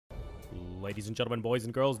Ladies and gentlemen, boys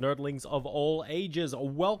and girls, nerdlings of all ages,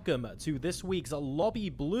 welcome to this week's Lobby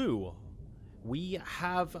Blue. We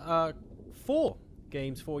have 4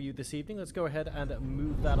 games for you this evening. Let's go ahead and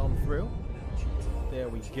move that on through. There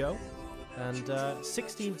we go. And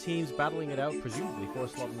 16 teams battling it out, presumably for a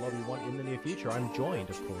slot in Lobby 1 in the near future. I'm joined,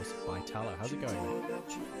 of course, by Talha. How's it going, mate?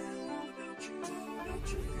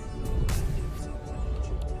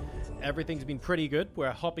 Everything's been pretty good. We're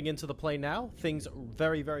hopping into the play now. Things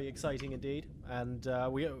very, very exciting indeed. And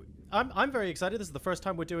I'm very excited. This is the first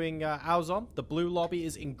time we're doing Auzom. The blue lobby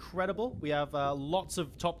is incredible. We have lots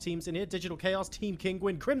of top teams in here. Digital Chaos, Team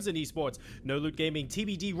Kinguin, Crimson Esports, No Loot Gaming,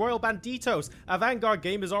 TBD, Royal Banditos, AVANGAR,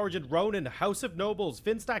 GamersOrigin, Ronin, House of Nobles,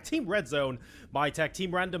 Finstack, Team Red Zone, MyTech,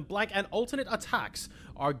 Team Random, BlanQ, and Alternate Attax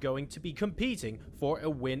are going to be competing for a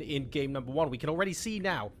win in game number 1. We can already see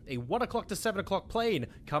now a 1 o'clock to 7 o'clock plane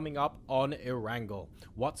coming up on Erangel.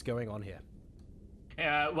 What's going on here?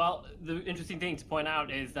 Well, the interesting thing to point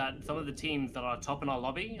out is that some of the teams that are top in our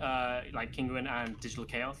lobby, like Kinguin and Digital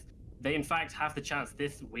Chaos, they in fact have the chance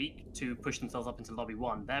this week to push themselves up into Lobby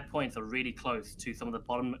 1. Their points are really close to some of the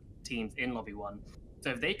bottom teams in Lobby 1.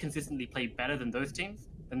 So if they consistently play better than those teams,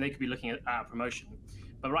 then they could be looking at promotion.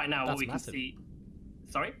 But right now, what we can see...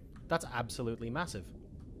 Sorry? That's absolutely massive.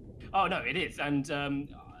 Oh, no, it is. And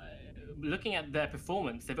looking at their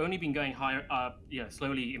performance, they've only been going higher,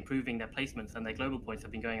 slowly improving their placements, and their global points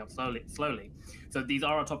have been going up slowly. So these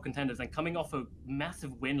are our top contenders, and coming off a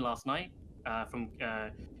massive win last night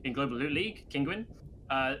in Global Loot League, Kinguin,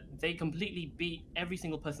 they completely beat every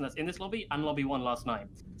single person that's in this lobby and Lobby 1 last night.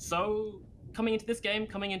 So coming into this game,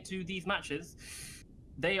 coming into these matches,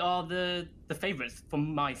 they are the favorites for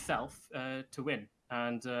myself to win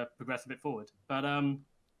and progress a bit forward. But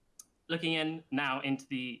looking in now into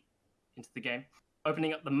the game,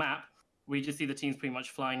 opening up the map, we just see the teams pretty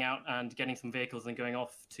much flying out and getting some vehicles and going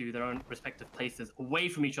off to their own respective places, away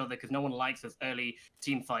from each other, because no one likes those early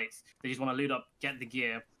team fights. They just want to loot up, get the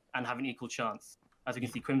gear, and have an equal chance. As you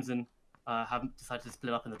can see, Crimson have decided to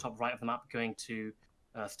split up in the top right of the map, going to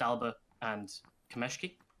Stalber and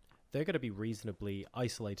Kameshki. They're going to be reasonably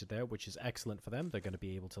isolated there, which is excellent for them. They're going to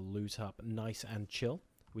be able to loot up nice and chill.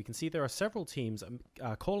 We can see there are several teams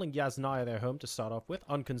calling Yasnaya their home to start off with.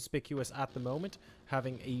 Unconspicuous at the moment,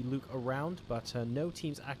 having a look around, but no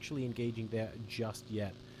teams actually engaging there just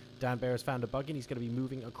yet. Dan Bear has found a bug and he's going to be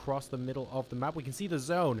moving across the middle of the map. We can see the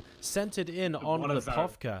zone centered in on the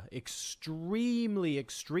Povka. Extremely,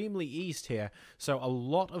 extremely east here. So a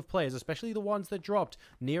lot of players, especially the ones that dropped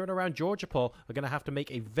near and around Georgopol, are going to have to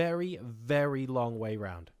make a very, very long way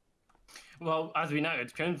round. Well, as we know,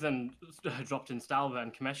 Crimson dropped in Stalber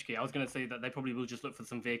and Kameshki. I was going to say that they probably will just look for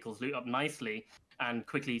some vehicles, loot up nicely, and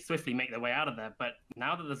swiftly make their way out of there. But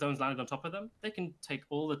now that the zone's landed on top of them, they can take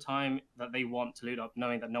all the time that they want to loot up,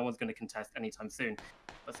 knowing that no one's going to contest anytime soon.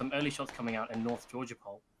 But some early shots coming out in North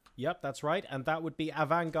Georgopol. Yep, that's right. And that would be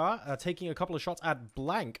AVANGAR taking a couple of shots at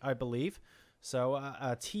BlanQ, I believe. So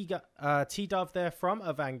T-Dove there from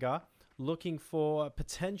AVANGAR, looking for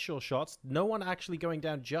potential shots. No one actually going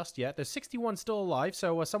down just yet. There's 61 still alive,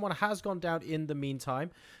 so someone has gone down in the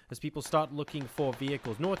meantime as people start looking for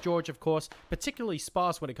vehicles. North George, of course, particularly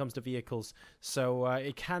sparse when it comes to vehicles, so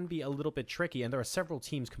it can be a little bit tricky, and there are several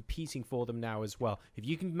teams competing for them now as well. If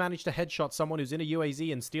you can manage to headshot someone who's in a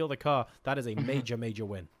UAZ and steal the car, that is a major, major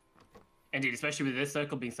win. Indeed, especially with this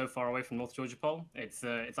circle being so far away from North Georgopol, it's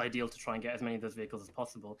ideal to try and get as many of those vehicles as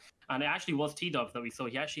possible. And it actually was T-Dove that we saw.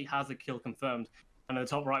 He actually has a kill confirmed. And at the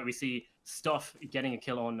top right, we see Stuff getting a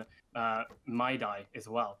kill on Maidai as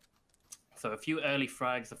well. So a few early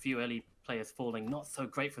frags, a few early players falling. Not so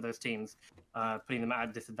great for those teams, putting them at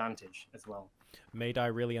a disadvantage as well.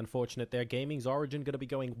 Maidai really unfortunate there. GamersOrigin going to be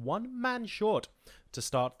going 1 man short to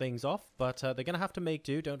start things off, but they're going to have to make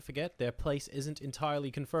do. Don't forget, their place isn't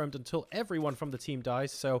entirely confirmed until everyone from the team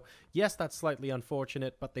dies. So yes, that's slightly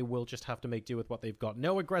unfortunate, but they will just have to make do with what they've got.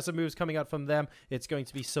 No aggressive moves coming out from them. It's going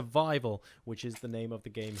to be survival, which is the name of the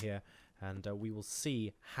game here. And we will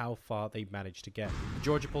see how far they manage to get. The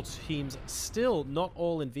Georgopol teams still not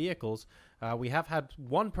all in vehicles. We have had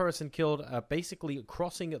one person killed basically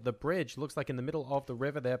crossing the bridge. Looks like in the middle of the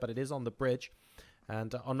river there, but it is on the bridge.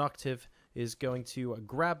 And Onoctive is going to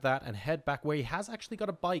grab that and head back where he has actually got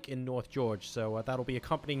a bike in North George. So that'll be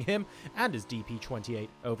accompanying him and his DP28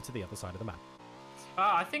 over to the other side of the map.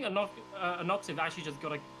 I think Onoctive actually just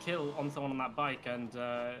got a kill on someone on that bike, and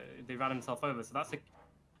they ran himself over. So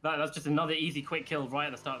that's just another easy, quick kill right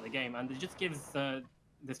at the start of the game. And it just gives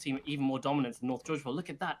this team even more dominance in North Georgopol. Look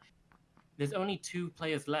at that. There's only 2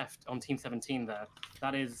 players left on Team 17 there.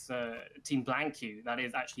 That is Team BlanQ. That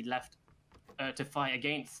is actually left to fight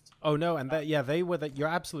against. Oh no, and yeah, they were you're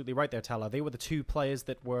absolutely right there, Talha. They were the two players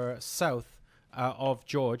that were south of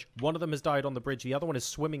George. One of them has died on the bridge. The other one is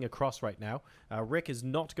swimming across right now. Rick is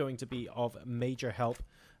not going to be of major help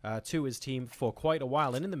to his team for quite a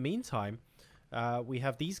while. And in the meantime, we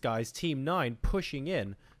have these guys, Team 9, pushing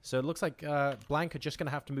in. So it looks like BlanQ are just going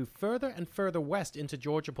to have to move further and further west into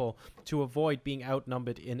Georgiapol to avoid being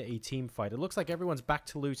outnumbered in a team fight. It looks like everyone's back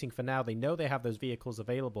to looting for now. They know they have those vehicles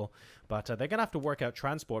available, but they're going to have to work out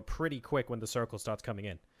transport pretty quick when the circle starts coming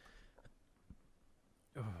in.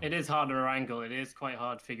 It is hard to wrangle. It is quite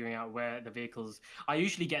hard figuring out where the vehicles... I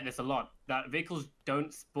usually get this a lot, that vehicles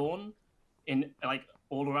don't spawn in, like,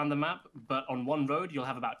 all around the map, but on one road, you'll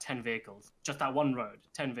have about 10 vehicles. Just that one road,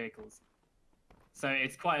 10 vehicles. So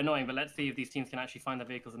it's quite annoying, but let's see if these teams can actually find the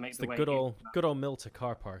vehicles and make the way. Good old Milter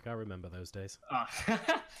car park. I remember those days. Oh.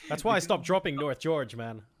 That's why I stopped dropping North George,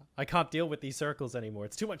 man. I can't deal with these circles anymore.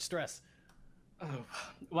 It's too much stress. Oh.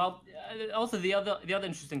 Well, also the other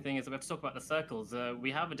interesting thing is that we have to talk about the circles.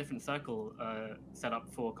 We have a different circle set up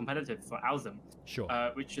for competitive for Auzom. Sure.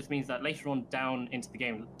 Which just means that later on down into the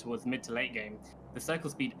game, towards mid to late game, the circle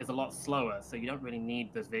speed is a lot slower, so you don't really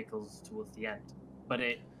need those vehicles towards the end. But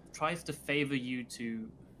it tries to favor you to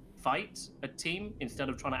fight a team instead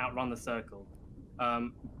of trying to outrun the circle.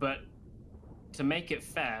 But to make it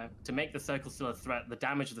fair, to make the circle still a threat, the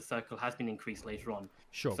damage of the circle has been increased later on.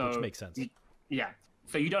 Sure, so which makes sense. Yeah.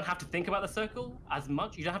 So you don't have to think about the circle as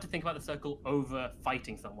much. You don't have to think about the circle over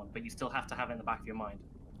fighting someone, but you still have to have it in the back of your mind.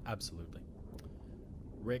 Absolutely.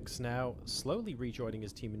 Rick's now slowly rejoining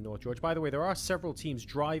his team in North George. By the way, there are several teams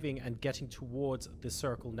driving and getting towards the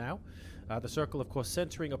circle now. The circle, of course,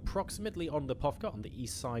 centering approximately on the Povka, on the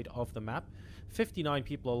east side of the map. 59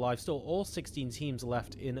 people alive, still all 16 teams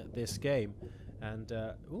left in this game. And,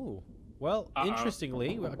 well,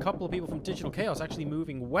 interestingly, a couple of people from Digital Chaos actually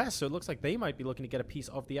moving west, so it looks like they might be looking to get a piece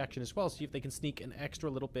of the action as well, see if they can sneak an extra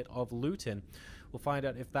little bit of loot in. We'll find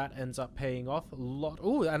out if that ends up paying off a lot.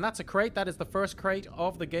 Ooh, and that's a crate. That is the first crate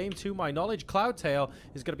of the game, to my knowledge. Cloudtail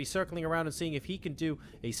is going to be circling around and seeing if he can do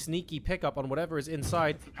a sneaky pickup on whatever is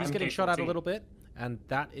inside. He's getting shot at a little bit, and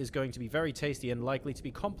that is going to be very tasty and likely to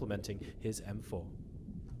be complementing his M4.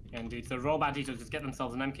 Indeed. So Roll Banditos just get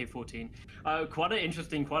themselves an MK14. Quite an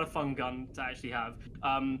interesting, quite a fun gun to actually have.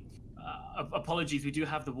 Apologies, we do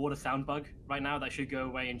have the water sound bug right now. That should go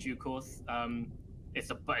away in due course.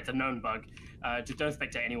 It's a known bug. Just don't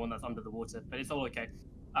spectate anyone that's under the water, but it's all okay.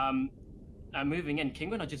 Moving in,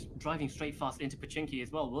 Kinguin are just driving straight fast into Pachinki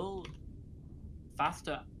as well. Will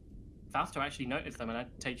Faster actually notice them and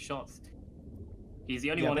take shots? He's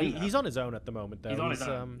the only one in there. He's on his own at the moment, though. He's on his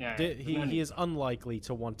own. He is unlikely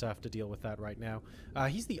to want to have to deal with that right now.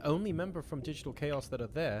 He's the only member from Digital Chaos that are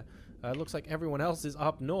there. Looks like everyone else is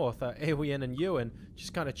up north. Aoian and Ewan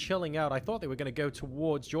just kind of chilling out. I thought they were going to go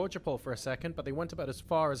towards Georgiapol for a second, but they went about as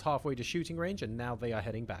far as halfway to shooting range, and now they are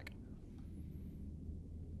heading back.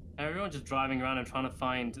 Everyone just driving around and trying to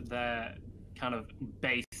find their kind of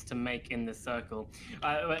base to make in this circle.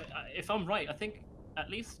 If I'm right, I think at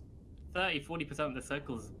least 30-40% of the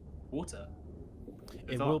circle's water.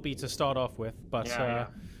 It will be to start off with, but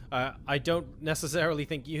I don't necessarily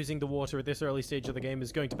think using the water at this early stage of the game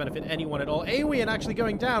is going to benefit anyone at all. Aoian actually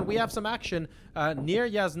going down. We have some action near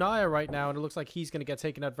Yasnaya right now, and it looks like he's going to get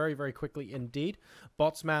taken out very, very quickly indeed.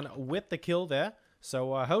 Botsman with the kill there.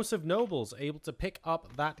 So House of Nobles able to pick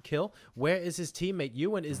up that kill. Where is his teammate?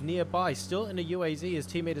 Ewan is nearby, still in a UAZ. His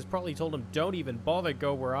teammate has probably told him, don't even bother,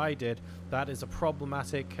 go where I did. That is a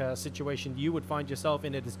problematic situation you would find yourself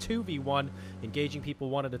in. It is 2v1. Engaging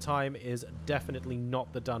people one at a time is definitely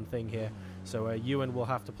not the done thing here. So Ewan will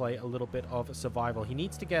have to play a little bit of survival. He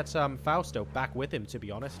needs to get Fausto back with him, to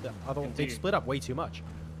be honest. Otherwise, they've split up way too much.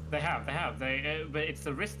 They have. But it's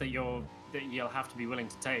the risk that you'll have to be willing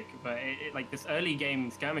to take. But like this early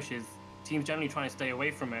game skirmishes, teams generally trying to stay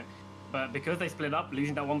away from it. But because they split up,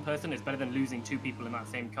 losing that one person is better than losing two people in that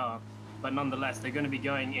same car. But nonetheless, they're going to be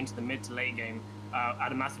going into the mid to late game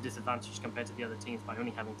at a massive disadvantage compared to the other teams by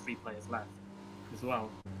only having 3 players left as well.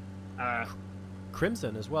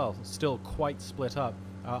 Crimson as well, still quite split up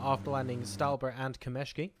after landing Stalber and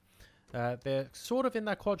Kameshki. They're sort of in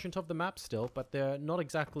that quadrant of the map still, but they're not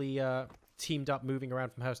exactly teamed up moving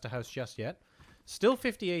around from house to house just yet. Still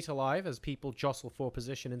 58 alive as people jostle for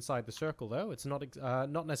position inside the circle, though. It's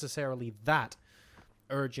not necessarily that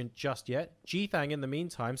urgent just yet. G-Thang, in the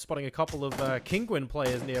meantime, spotting a couple of Kinguin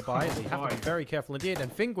players nearby. They have to be very careful indeed.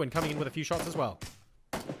 And Finguin coming in with a few shots as well.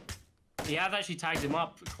 He has actually tagged him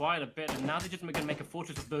up quite a bit, and now they're just going to make a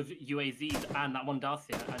fortress of those UAZs and that one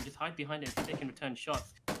Dacia and just hide behind it so they can return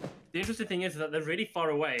shots. The interesting thing is that they're really far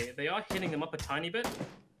away. They are hitting them up a tiny bit,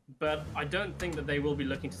 but I don't think that they will be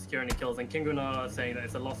looking to secure any kills. And Kinguin are saying that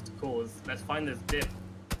it's a lost cause. Let's find this dip,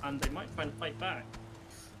 and they might try and fight back,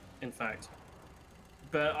 in fact.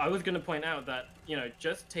 But I was going to point out that, you know,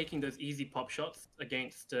 just taking those easy pop shots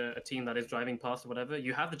against a team that is driving past or whatever,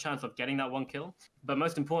 you have the chance of getting that one kill. But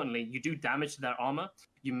most importantly, you do damage to their armor.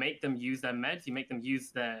 You make them use their meds. You make them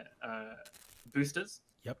use their boosters.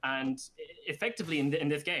 Yep. And effectively in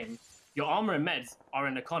this game, your armor and meds are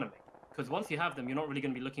an economy. Because once you have them, you're not really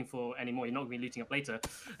going to be looking for any more. You're not going to be looting up later.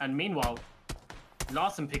 And meanwhile,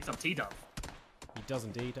 Larson picks up T-Dub. He does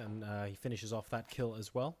indeed, and he finishes off that kill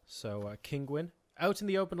as well. So Kinguin out in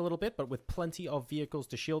the open a little bit, but with plenty of vehicles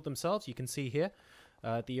to shield themselves. You can see here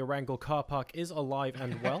the Erangel car park is alive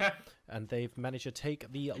and well, and they've managed to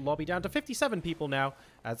take the lobby down to 57 people now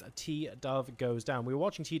as T-Dove goes down. We were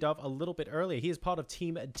watching T-Dove a little bit earlier. He is part of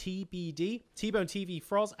Team TBD, T-Bone TV,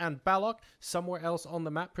 Froz, and Balok, somewhere else on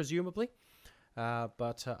the map, presumably.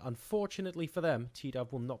 But unfortunately for them,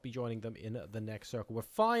 T-Dub will not be joining them in the next circle. We're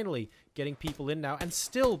finally getting people in now, and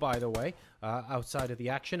still, by the way, outside of the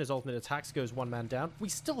action, as Alternate Attax goes one man down, we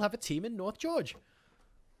still have a team in North George.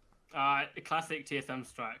 Classic TSM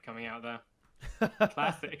strat coming out there.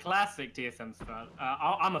 classic TSM strat.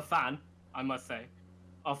 I'm a fan, I must say,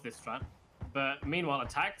 of this strat. But meanwhile,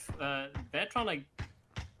 Attax, they're trying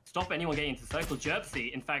to stop anyone getting into the circle.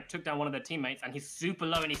 JoRoSaR, in fact, took down one of their teammates, and he's super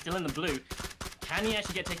low, and he's still in the blue. Can he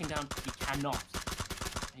actually get taken down? He cannot.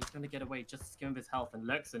 He's going to get away just to skim his health, and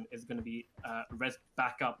Lurkson is going to be res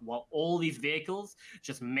back up while all these vehicles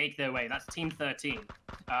just make their way. That's Team 13.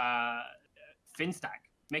 Finstack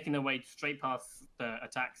making their way straight past the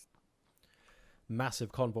attacks.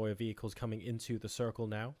 Massive convoy of vehicles coming into the circle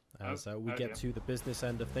now as we get to the business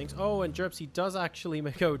end of things. Oh, and JoRoSaR does actually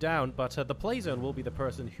go down, but the play zone will be the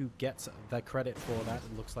person who gets the credit for that.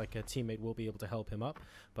 It looks like a teammate will be able to help him up.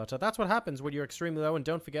 But that's what happens when you're extremely low. And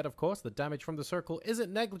don't forget, of course, the damage from the circle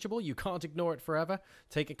isn't negligible. You can't ignore it forever.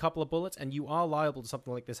 Take a couple of bullets and you are liable to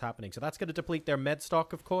something like this happening. So that's going to deplete their med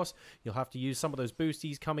stock, of course. You'll have to use some of those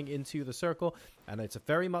boosties coming into the circle. And it's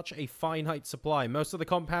very much a finite supply. Most of the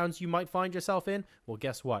compounds you might find yourself in, well,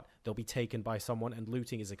 guess what? They'll be taken by someone, and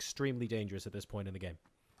looting is extremely dangerous at this point in the game.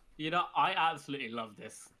 You know, I absolutely love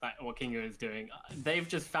this, what Kinguin is doing. They've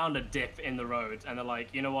just found a dip in the road, and they're like,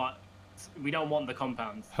 you know what? We don't want the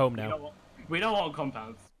compounds. Home now. We don't want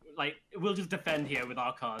compounds. Like, we'll just defend here with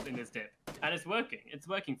our cars in this dip. And it's working. It's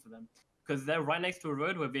working for them. Because they're right next to a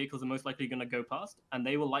road where vehicles are most likely going to go past, and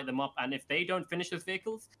they will light them up. And if they don't finish those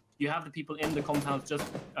vehicles, you have the people in the compounds just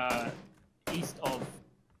east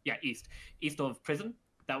of prison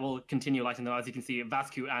that will continue lighting them. As you can see,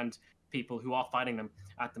 Vascu and people who are fighting them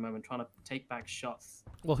at the moment, trying to take back shots.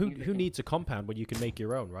 Well, who needs a compound when you can make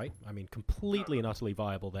your own, right? I mean, completely and utterly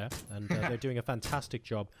viable there, and they're doing a fantastic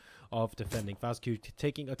job of defending. Vascu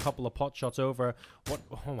taking a couple of pot shots over.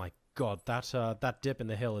 Oh my God, that dip in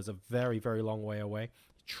the hill is a very, very long way away.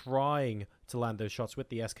 Trying to land those shots with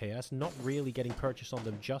the SKS, not really getting purchase on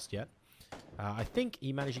them just yet. I think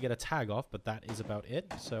he managed to get a tag off, but that is about it.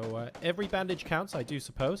 So every bandage counts, I do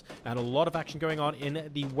suppose. And a lot of action going on in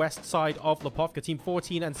the west side of Lipovka. Team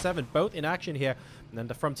 14 and 7, both in action here. And then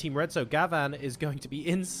from Team Red, so Gavan is going to be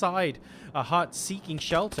inside a hut seeking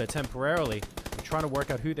shelter temporarily. I'm trying to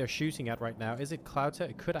work out who they're shooting at right now. Is it Cloudter?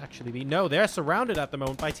 It could actually be. No, they're surrounded at the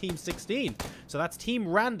moment by Team 16. So that's Team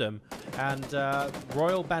Random and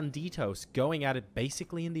Royal Banditos going at it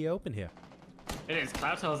basically in the open here. It is.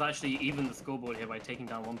 Cloudtail's actually even the scoreboard here by taking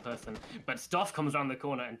down one person. But Stoff comes around the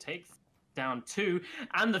corner and takes down two.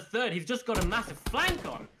 And the third, he's just got a massive flank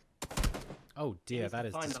on. Oh dear, that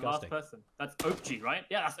is disgusting. The last person. That's Oakji, right?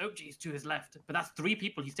 Yeah, that's Oakji to his left. But that's 3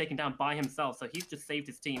 people he's taken down by himself. So he's just saved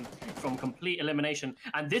his team from complete elimination.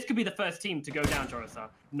 And this could be the first team to go down, JoRoSaR.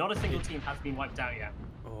 Not a single team has been wiped out yet.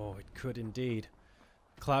 Oh, it could indeed.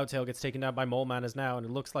 Cloudtail gets taken down by Mole Manners now, and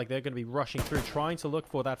it looks like they're going to be rushing through, trying to look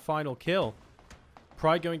for that final kill.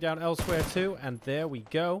 Pride going down elsewhere too, and there we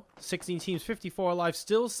go. 16 teams, 54 alive.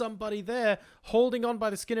 Still somebody there, holding on by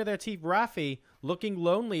the skin of their teeth. Raffi looking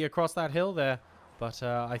lonely across that hill there. But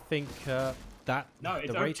I think the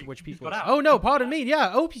rate at which people... Oh no, pardon me.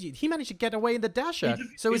 Yeah, OPG. He managed to get away in the dasher.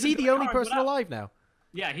 So is he the only person alive now?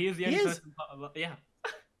 Yeah, he is the only person. Yeah.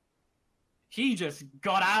 He just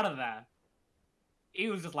got out of there. He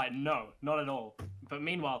was just like, no, not at all. But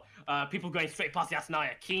meanwhile, people going straight past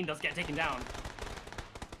Yasnaya. Keen does get taken down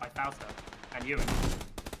by Fausto and Ewan.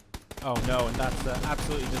 Oh no, and that's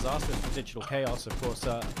absolutely disastrous for Digital Chaos, of course.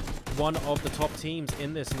 One of the top teams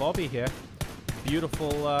in this lobby here.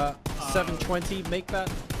 Beautiful 720, make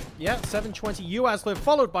that... Yeah, 720 UASLIV,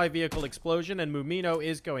 followed by vehicle explosion, and Mumino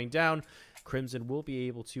is going down. Crimson will be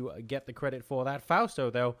able to get the credit for that. Fausto,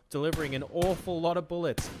 though, delivering an awful lot of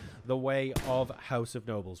bullets the way of House of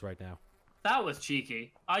Nobles right now. That was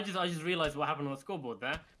cheeky. I just realized what happened on the scoreboard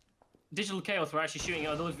there. Digital Chaos were actually shooting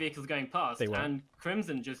at those vehicles going past, and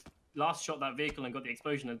Crimson just last shot that vehicle and got the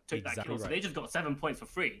explosion and took that kill. So they just got 7 points for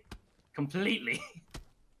free. Completely.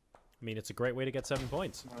 I mean, it's a great way to get 7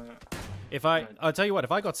 points. I'll tell you what,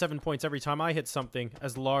 if I got 7 points every time I hit something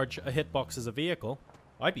as large a hitbox as a vehicle,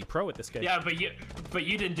 I'd be pro at this game. Yeah, but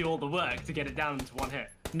you didn't do all the work to get it down to one hit.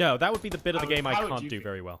 No, that would be the bit of the game I can't do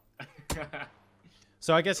very well.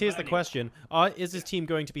 So I guess here's the question. Is this team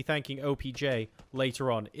going to be thanking OPJ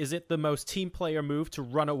later on? Is it the most team player move to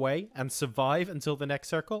run away and survive until the next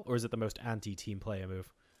circle? Or is it the most anti-team player move?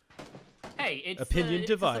 Hey, it's opinion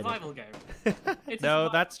divided. It's a survival game. No,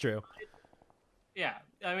 that's true. Yeah,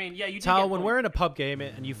 I mean, yeah, you do Tal, when we're in a pub game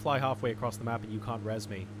and you fly halfway across the map and you can't res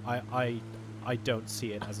me, I don't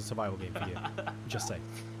see it as a survival game for you. Just say.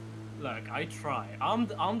 Look, I try. I'm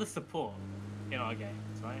the support in our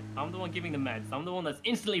games, right? I'm the one giving the meds. I'm the one that's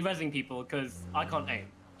instantly resing people because I can't aim.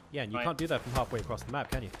 Yeah, and you can't do that from halfway across the map,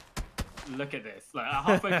 can you? Look at this. Like,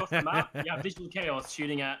 halfway across the map, you have Digital Chaos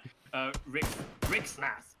shooting at Rick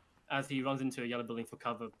Snath as he runs into a yellow building for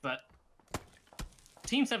cover. But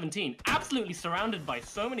Team 17, absolutely surrounded by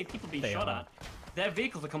so many people being shot at, their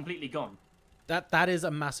vehicles are completely gone. That is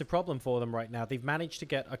a massive problem for them right now. They've managed to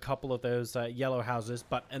get a couple of those yellow houses,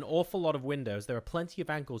 but an awful lot of windows. There are plenty of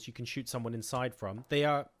angles you can shoot someone inside from. They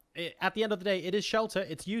are, at the end of the day, it is shelter.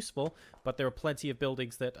 It's useful, but there are plenty of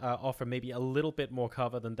buildings that offer maybe a little bit more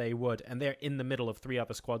cover than they would, and they're in the middle of 3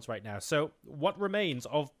 other squads right now. So what remains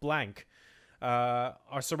of BlanQ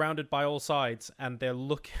are surrounded by all sides, and they're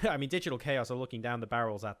I mean, Digital Chaos are looking down the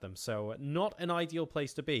barrels at them, so not an ideal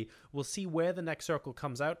place to be. We'll see where the next circle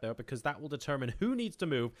comes out, though, because that will determine who needs to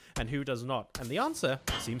move and who does not. And the answer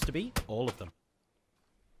seems to be all of them.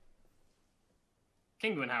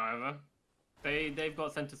 Kinguin, however, they've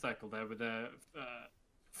got center circle there with a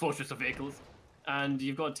fortress of vehicles, and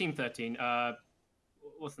you've got Team 13.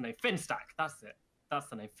 What's the name? Finstack. That's it. That's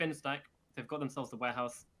the name. Finstack. They've got themselves the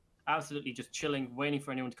warehouse. Absolutely just chilling, waiting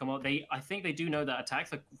for anyone to come out. I think they do know that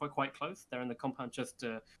attacks are quite close. They're in the compound just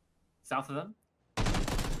south of them.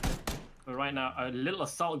 But right now, a little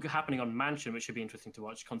assault happening on Mansion, which should be interesting to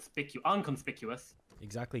watch. Unconspicuous.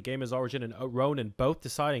 Exactly. GamersOrigin and Ronin both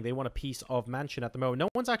deciding they want a piece of Mansion at the moment. No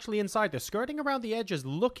one's actually inside. They're skirting around the edges,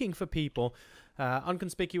 looking for people.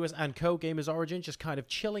 Unconspicuous and GamersOrigin just kind of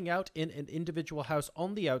chilling out in an individual house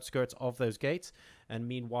on the outskirts of those gates. And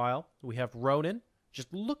meanwhile, we have Ronin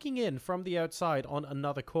just looking in from the outside on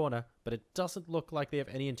another corner, but it doesn't look like they have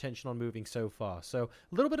any intention on moving so far. So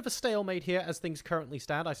a little bit of a stalemate here as things currently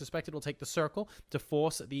stand. I suspect it will take the circle to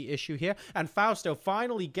force the issue here. And Fausto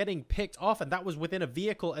finally getting picked off, and that was within a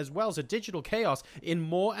vehicle as well. So Digital Chaos in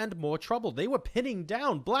more and more trouble. They were pinning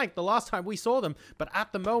down BlanQ the last time we saw them, but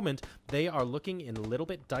at the moment, they are looking in a little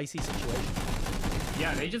bit dicey situation.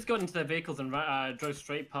 Yeah, they just got into their vehicles and drove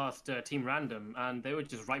straight past Team Random, and they were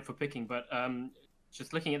just ripe for picking, but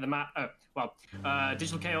just looking at the map,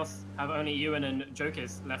 Digital Chaos have only Ewan and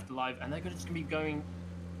Jokers left alive, and they're just going to be going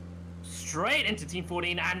straight into Team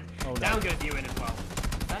 14, and down goes Ewan as well.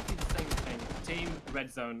 Exactly the same thing. Team Red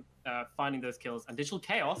Zone finding those kills, and Digital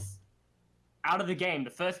Chaos out of the game. The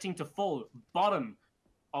first team to fall, bottom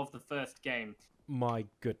of the first game. My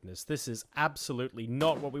goodness, this is absolutely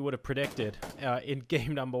not what we would have predicted in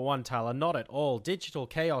game number 1, Talha. Not at all. Digital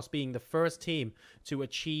Chaos being the first team to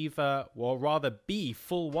achieve, or rather be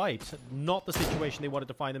full wiped. Not the situation they wanted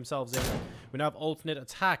to find themselves in. We now have Alternate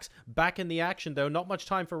Attax back in the action, though. Not much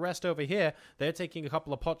time for rest over here. They're taking a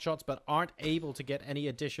couple of pot shots, but aren't able to get any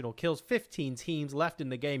additional kills. 15 teams left in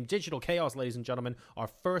the game. Digital Chaos, ladies and gentlemen, are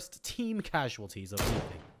first team casualties of the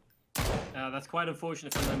evening. That's quite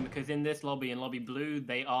unfortunate for them, because in this lobby, in Lobby Blue,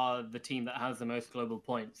 they are the team that has the most global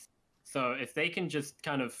points. So if they can just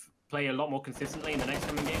kind of play a lot more consistently in the next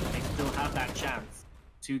coming game, they still have that chance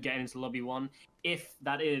to get into Lobby 1. If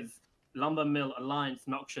that is Lumber Mill, Alliance,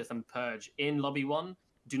 Noxious, and Purge in Lobby 1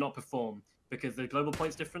 do not perform, because the global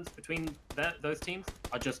points difference between those teams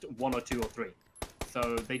are just 1 or 2 or 3.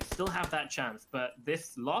 So they still have that chance, but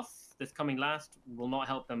this loss, this coming last, will not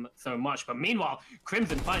help them so much. But meanwhile,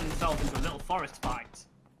 Crimson finds himself into a little forest fight.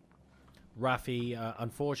 Raffi,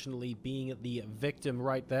 unfortunately, being the victim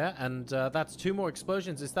right there. And that's 2 more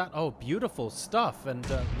explosions. Is that? Oh, beautiful stuff. And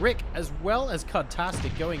Rick, as well as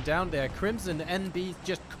Cudtastic, going down there. Crimson NB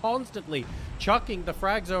just constantly chucking the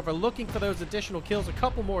frags over, looking for those additional kills. A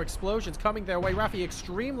couple more explosions coming their way. Raffi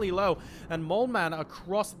extremely low. And Moleman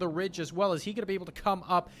across the ridge as well. Is he going to be able to come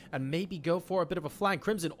up and maybe go for a bit of a flank?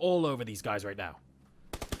 Crimson all over these guys right now.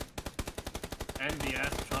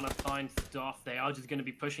 NBS trying to find stuff. They are just going to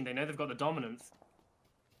be pushing. They know they've got the dominance.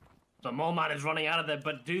 But Moleman is running out of there.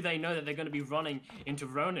 But do they know that they're going to be running into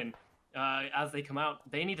Ronin as they come out?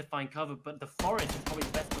 They need to find cover. But the forest is probably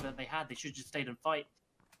the best cover that they had. They should just stayed and fight.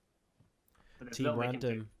 Team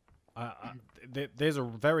Random. There's a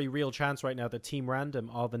very real chance right now that Team Random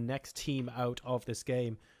are the next team out of this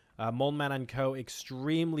game. Moleman and Co.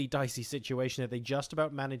 Extremely dicey situation that they just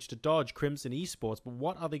about managed to dodge Crimson Esports, but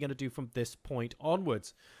what are they going to do from this point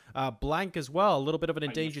onwards? BlanQ as well, a little bit of an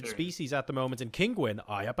endangered species at the moment, and Kinguin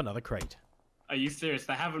eye up another crate. Are you serious?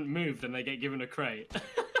 They haven't moved and they get given a crate.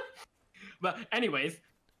 But anyways,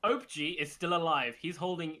 OPG is still alive. He's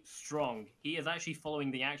holding strong. He is actually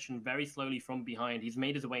following the action very slowly from behind. He's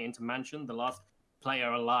made his way into Mansion, the last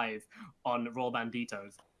player alive on Royal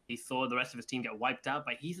Banditos. He saw the rest of his team get wiped out,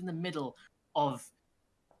 but he's in the middle of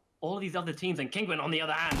all of these other teams. And Kinguin, on the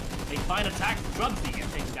other hand, they find attacks. Drubsy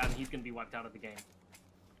gets taken down, and he's going to be wiped out of the game.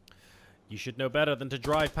 You should know better than to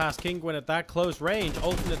drive past Kinguin at that close range.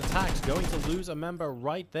 Alternate Attax going to lose a member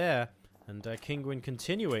right there. And Kinguin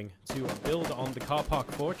continuing to build on the car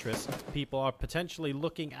park fortress. People are potentially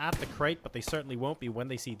looking at the crate, but they certainly won't be when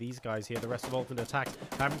they see these guys here. The rest of Alternate Attax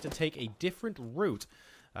having to take a different route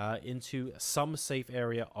into some safe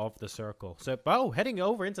area of the circle. So, heading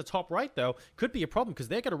over into top right, though, could be a problem because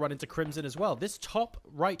they're going to run into Crimson as well. This top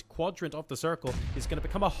right quadrant of the circle is going to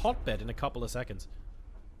become a hotbed in a couple of seconds.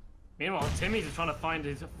 Meanwhile, Timmy's is trying to find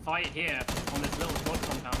his fight here on this little god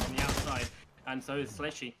compound on the outside, and so is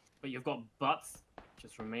Slishy. But you've got Butts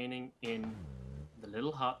just remaining in the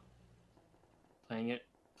little hut, playing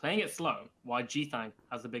it slow, while G-Thang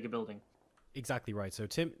has the bigger building. Exactly right. So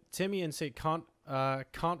Timmy and Sid can't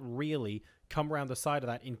really come around the side of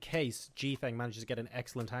that in case G-Thang manages to get an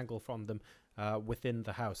excellent angle from them within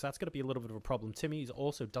the house. That's going to be a little bit of a problem. Timmy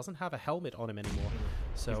also doesn't have a helmet on him anymore,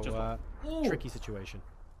 so tricky situation.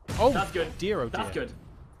 Oh, that's good. Dear, oh dear. That's good.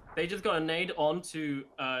 They just got a nade onto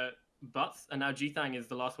Butts, and now G-Thang is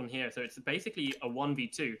the last one here. So it's basically a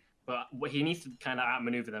 1v2, but he needs to kind of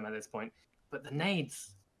outmaneuver them at this point. But the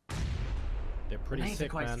nades, they're pretty sick, are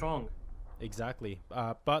quite strong. Exactly.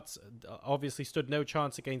 Butts obviously stood no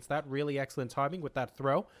chance against that. Really excellent timing with that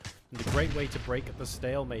throw. And a great way to break the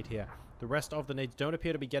stalemate here. The rest of the nades don't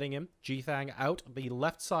appear to be getting him. G-Thang out the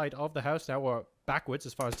left side of the house now, or backwards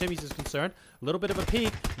as far as Timmy's is concerned. A little bit of a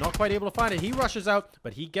peek, not quite able to find it. He rushes out,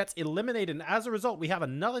 but he gets eliminated. And as a result, we have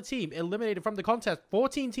another team eliminated from the contest.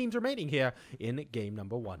 14 teams remaining here in game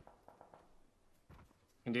number 1.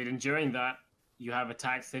 Indeed, and during that, you have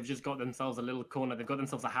Attax. They've just got themselves a little corner. They've got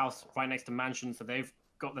themselves a house right next to Mansion, so they've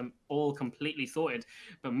got them all completely sorted.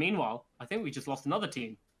 But meanwhile, I think we just lost another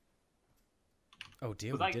team. Oh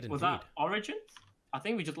dear, was that Origins? I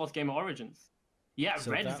think we just lost Game of Origins. Yeah,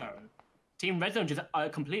 so Red Zone. Team Red Zone just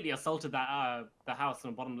completely assaulted that the house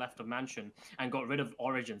on the bottom left of Mansion and got rid of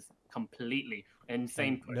Origins completely.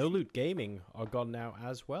 Insane push. No Loot Gaming are gone now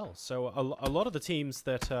as well. So a lot of the teams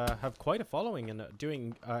that have quite a following and are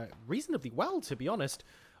doing reasonably well, to be honest,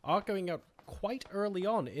 are going out quite early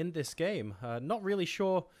on in this game. Not really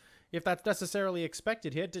sure if that's necessarily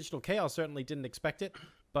expected here. Digital Chaos certainly didn't expect it.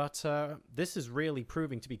 But this is really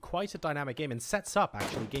proving to be quite a dynamic game and sets up,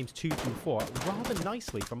 actually, games 2 through 4 rather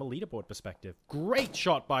nicely from a leaderboard perspective. Great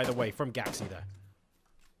shot, by the way, from Gaxi there.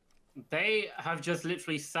 They have just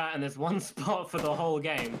literally sat in this one spot for the whole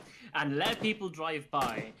game and let people drive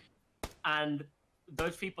by, and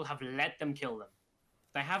those people have let them kill them.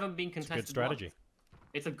 They haven't been contested. It's a good strategy. Once.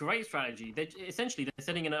 It's a great strategy. Essentially, they're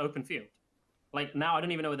sitting in an open field. Like, now, I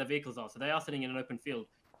don't even know where their vehicles are, so they are sitting in an open field.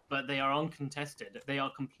 But they are uncontested. They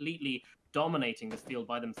are completely dominating this field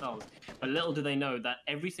by themselves. But little do they know that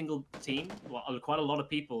every single team, well, quite a lot of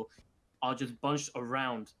people, are just bunched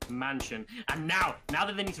around Mansion. And now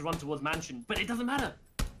that they need to run towards Mansion, but it doesn't matter.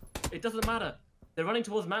 It doesn't matter. They're running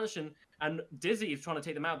towards Mansion, and Dizzy is trying to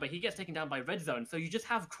take them out, but he gets taken down by Red Zone. So you just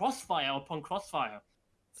have crossfire upon crossfire.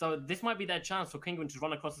 So this might be their chance for Kinguin to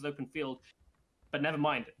run across this open field. But never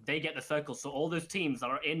mind, they get the circle. So all those teams that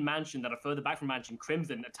are in Mansion, that are further back from Mansion,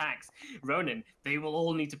 Crimson, Attax, Ronin, they will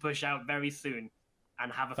all need to push out very soon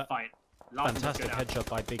and have a fight. Fantastic headshot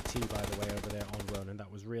by Big T, by the way, over there on Ronin.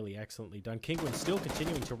 That was really excellently done. Kinguin still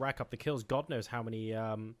continuing to rack up the kills. God knows how many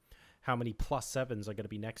 +7s are going to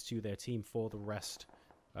be next to their team for the rest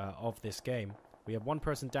of this game. We have one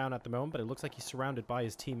person down at the moment, but it looks like he's surrounded by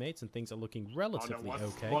his teammates and things are looking relatively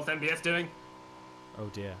okay. What's NBS doing? Oh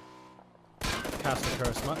dear. Cast a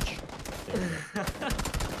curse much.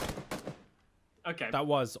 Okay. That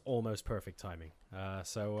was almost perfect timing.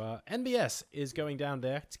 So NBS is going down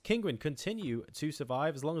there. Kinguin continue to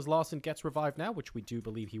survive as long as Larson gets revived now, which we do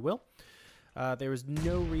believe he will. There is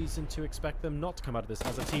no reason to expect them not to come out of this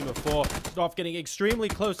as a team of 4. Stoff getting extremely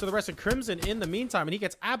close to the rest of Crimson in the meantime, and he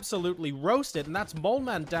gets absolutely roasted, and that's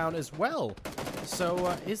Moleman down as well. So,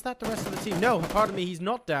 is that the rest of the team? No, pardon me, he's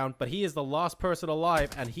not down, but he is the last person alive,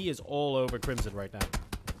 and he is all over Crimson right now.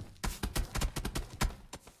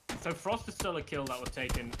 So Frost is still a kill that was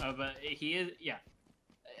taken, but he is, yeah.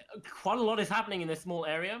 Quite a lot is happening in this small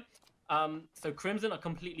area. So Crimson are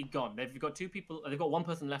completely gone. They've got 2 people, they've got 1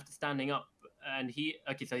 person left standing up, and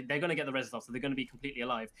okay, so they're going to get the res off, so they're going to be completely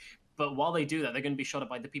alive. But while they do that, they're going to be shot at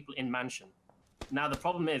by the people in Mansion. Now the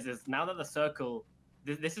problem is now that the circle,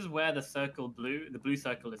 this is where the blue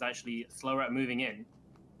circle is actually slower at moving in.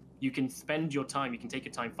 You can spend your time, you can take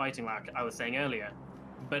your time fighting, like I was saying earlier.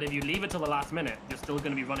 But if you leave it till the last minute, you're still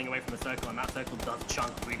going to be running away from the circle, and that circle does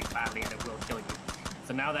chunk really badly, and it will kill you.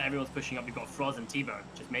 So now that everyone's pushing up, you've got Froz and T-Bone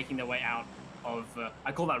just making their way out of...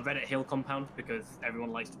 I call that Reddit Hill compound, because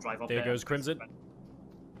everyone likes to drive up there. There goes Crimson.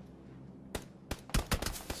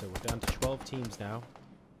 So we're down to 12 teams now.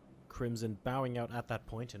 Crimson bowing out at that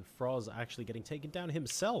point, and Froz actually getting taken down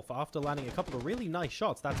himself after landing a couple of really nice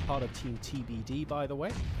shots. That's part of Team TBD, by the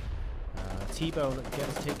way. T-Bone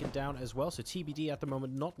gets taken down as well, so TBD at the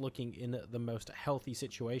moment not looking in the most healthy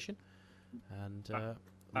situation. And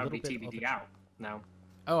that would be TBD out now.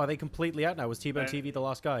 Oh, are they completely out now? Was T-Bone TV the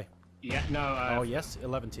last guy? Yeah, no. Oh, yes,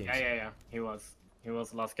 11 teams. Yeah. He was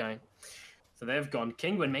the last guy. So they've gone.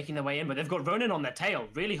 Kinguin making their way in, but they've got Ronin on their tail.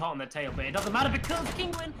 Really hot on their tail, but it doesn't matter because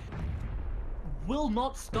Kinguin will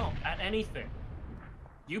not stop at anything.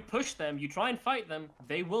 You push them, you try and fight them,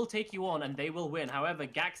 they will take you on and they will win. However,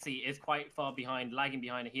 Gaxi is quite far behind, lagging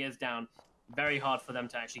behind. He is down. Very hard for them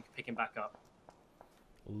to actually pick him back up.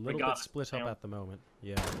 A little bit split up at the moment.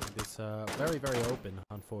 Yeah, it's very, very open,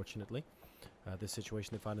 unfortunately. This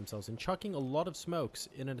situation they find themselves in. Chucking a lot of smokes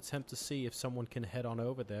in an attempt to see if someone can head on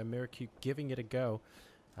over there. BlanQ giving it a go.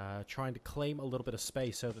 Trying to claim a little bit of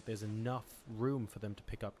space so that there's enough room for them to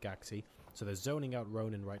pick up Gaxi. So they're zoning out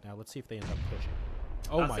Ronin right now. Let's see if they end up pushing.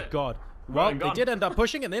 Oh my god. Well, they did end up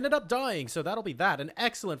pushing and they ended up dying, so that'll be that. An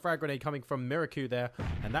excellent frag grenade coming from BlanQ there,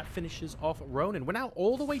 and that finishes off Ronin. We're now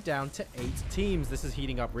all the way down to 8 teams. This is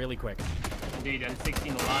heating up really quick. Indeed, and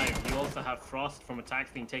 16 alive. You also have Frost from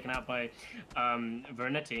Attax being taken out by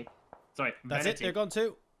Vernetti. Sorry, That's it, they're gone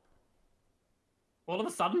too. All of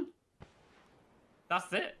a sudden?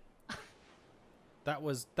 That's it. That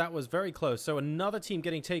was very close. So another team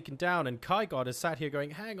getting taken down, and KaiGod is sat here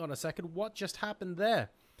going, hang on a second, what just happened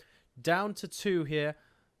there? Down to 2 here.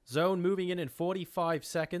 Zone moving in 45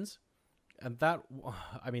 seconds. And that,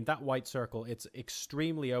 I mean, that white circle, it's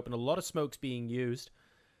extremely open. A lot of smokes being used.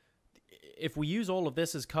 If we use all of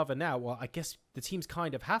this as cover now, well, I guess the teams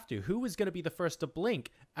kind of have to. Who is going to be the first to blink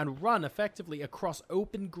and run effectively across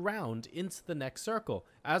open ground into the next circle?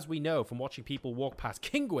 As we know from watching people walk past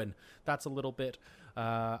Kinguin, that's a little bit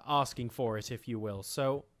asking for it, if you will.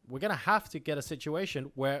 So we're going to have to get a situation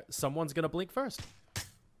where someone's going to blink first.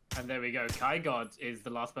 And there we go. KaiGod is the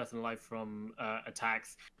last person alive from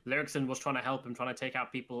Attax. Lyricson was trying to help him, trying to take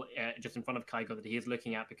out people just in front of KaiGod that he is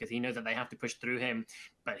looking at because he knows that they have to push through him,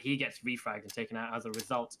 but he gets refragged and taken out as a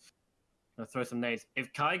result. I'll throw some nades.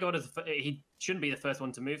 If KaiGod is, he shouldn't be the first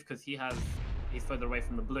one to move because he's further away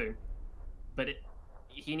from the blue, but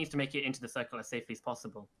he needs to make it into the circle as safely as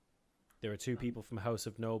possible. There are 2 people from House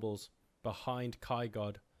of Nobles behind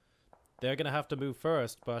KaiGod. They're going to have to move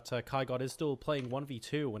first, but KaiGod is still playing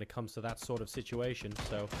 1v2 when it comes to that sort of situation.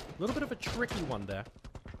 So, a little bit of a tricky one there.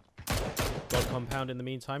 God Compound in the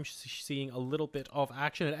meantime, seeing a little bit of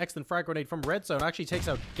action. An excellent frag grenade from Red Zone actually takes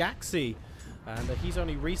out Gaxi. And he's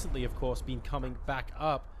only recently, of course, been coming back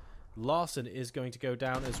up. Larson is going to go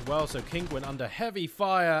down as well. So, Kinguin under heavy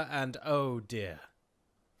fire, and oh dear.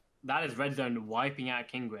 That is Red Zone wiping out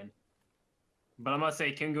Kinguin. But I must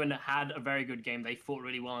say, Kinguin had a very good game. They fought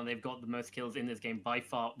really well, and they've got the most kills in this game by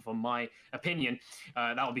far, from my opinion.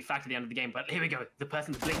 That will be fact at the end of the game. But here we go. The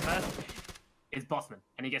person to blink first is Bossman,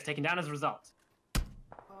 and he gets taken down as a result.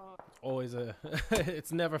 Always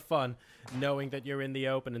it's never fun knowing that you're in the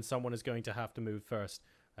open and someone is going to have to move first.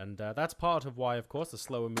 And that's part of why, of course, the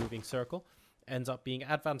slower moving circle ends up being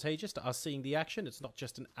advantageous to us seeing the action. It's not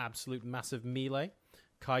just an absolute massive melee.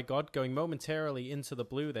 KaiGod going momentarily into the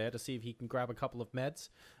blue there to see if he can grab a couple of meds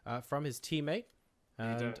from his teammate.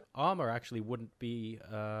 And armor actually wouldn't be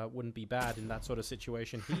bad in that sort of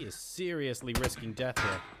situation. He is seriously risking death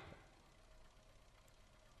here.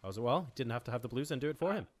 Well, didn't have to have the blues and do it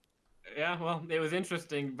for him. Yeah, well, it was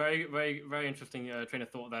interesting. Very, very, very interesting train of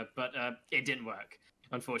thought there, but it didn't work,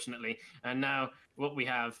 unfortunately. And now what we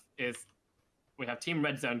have is we have Team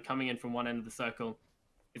Red Zone coming in from one end of the circle.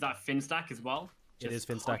 Is that Finstack as well? It is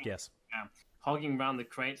Finstack, yes. Yeah, hogging around the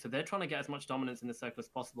crate. So they're trying to get as much dominance in the circle as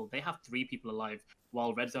possible. They have 3 people alive,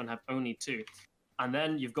 while Red Zone have only 2. And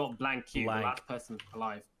then you've got BlanQ, the last person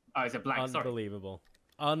alive. Oh, it's a BlanQ, sorry. Unbelievable.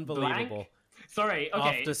 Unbelievable. BlanQ? Sorry,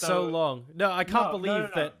 okay. After so long. No, I can't believe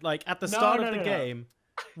that, like, at the start of the game,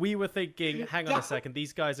 we were thinking, hang on a second,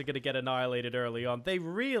 these guys are going to get annihilated early on. They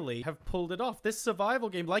really have pulled it off. This survival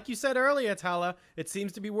game, like you said earlier, Talha, it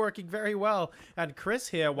seems to be working very well. And Chris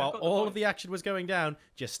here, while all of the action was going down,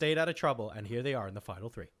 just stayed out of trouble. And here they are in the final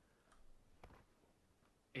 3.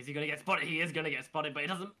 Is he going to get spotted? He is going to get spotted, but he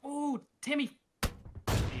doesn't. Ooh, Timmy.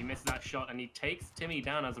 He misses that shot, and he takes Timmy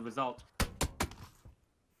down as a result.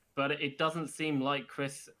 But it doesn't seem like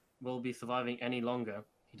Chris will be surviving any longer.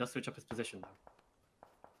 He does switch up his position, though.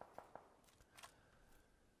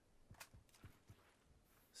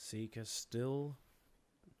 Seeker still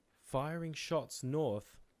firing shots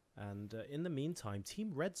north, and in the meantime,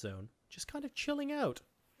 Team Red Zone just kind of chilling out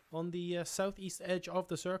on the southeast edge of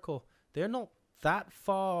the circle. They're not that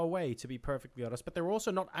far away, to be perfectly honest, but they're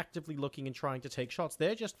also not actively looking and trying to take shots.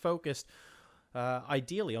 They're just focused,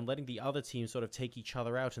 ideally, on letting the other team sort of take each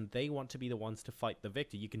other out, and they want to be the ones to fight the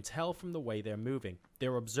victor. You can tell from the way they're moving.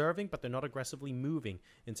 They're observing, but they're not aggressively moving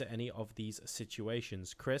into any of these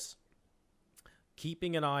situations. Chris,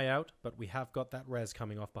 keeping an eye out, but we have got that res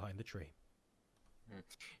coming off behind the tree.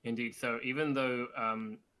 Indeed. So even though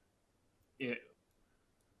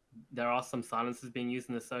there are some silences being used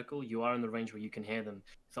in the circle, you are in the range where you can hear them.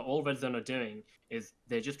 So all Red Zone are doing is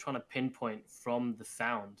they're just trying to pinpoint from the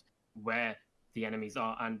sound where the enemies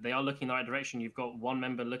are, and they are looking in the right direction. You've got one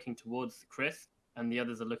member looking towards Chris, and the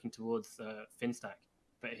others are looking towards Finstack.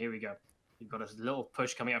 But here we go. You've got a little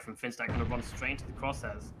push coming out from Finstack, going to run straight into the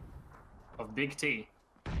crosshairs of Big T.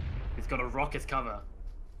 He's got a rocket cover.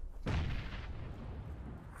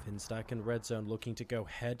 Finstack and Red Zone looking to go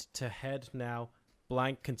head-to-head now.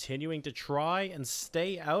 BlanQ continuing to try and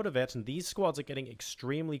stay out of it, and these squads are getting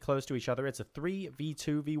extremely close to each other. It's a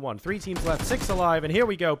 3v2v1. 3 teams left, 6 alive, and here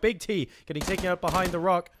we go. Big T getting taken out behind the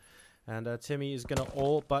rock, and Timmy is going to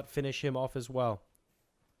all but finish him off as well.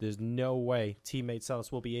 There's no way teammate Salas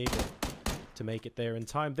will be able to make it there in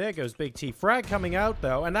time. There goes Big T. Frag coming out,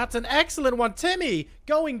 though, and that's an excellent one. Timmy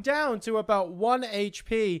going down to about 1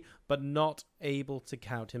 HP, but not able to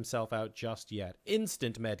count himself out just yet.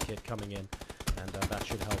 Instant medkit coming in. And that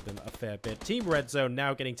should help him a fair bit. Team Red Zone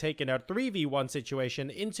now getting taken out 3v1 situation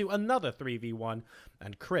into another 3v1.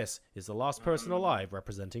 And Chris is the last person alive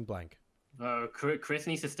representing BlanQ. Chris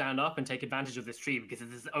needs to stand up and take advantage of this tree, because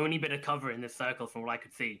it's the only bit of cover in this circle from what I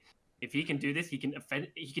could see. If he can do this, he can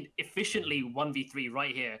efficiently 1v3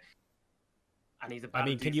 right here. And he's about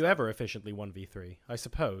can you ever efficiently 1v3? I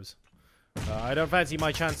suppose. I don't fancy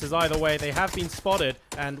my chances either way. They have been spotted,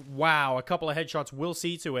 and wow, a couple of headshots will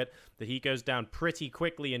see to it that he goes down pretty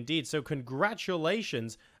quickly indeed. So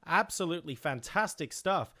congratulations. Absolutely fantastic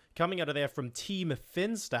stuff coming out of there from Team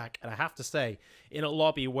Finstack. And I have to say, in a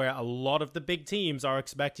lobby where a lot of the big teams are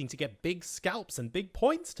expecting to get big scalps and big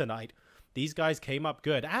points tonight, these guys came up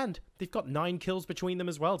good, and they've got 9 kills between them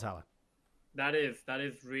as well, Talha. That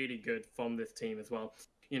is really good from this team as well.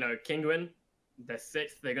 You know, Kinguin, they're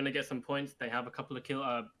 6th. They're going to get some points. They have a couple of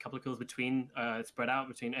kills between spread out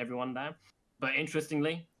between everyone there. But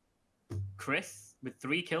interestingly, Chris with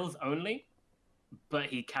 3 kills only, but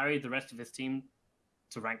he carried the rest of his team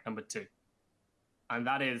to rank number 2, and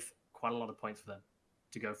that is quite a lot of points for them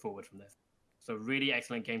to go forward from this. So really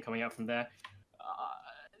excellent game coming out from there.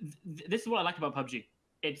 This is what I like about PUBG.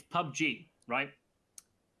 It's PUBG, right?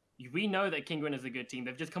 We know that Kinguin is a good team.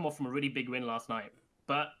 They've just come off from a really big win last night.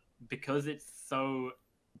 But because it's so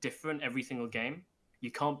different every single game, you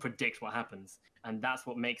can't predict what happens. And that's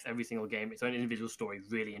what makes every single game, its own individual story,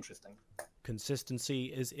 really interesting. Consistency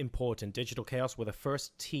is important. Digital Chaos were the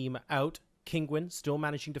first team out. Kinguin still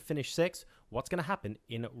managing to finish 6th. What's going to happen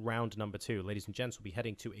in round number 2? Ladies and gents, we'll be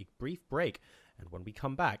heading to a brief break. And when we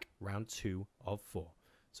come back, round 2 of 4.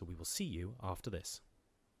 So we will see you after this.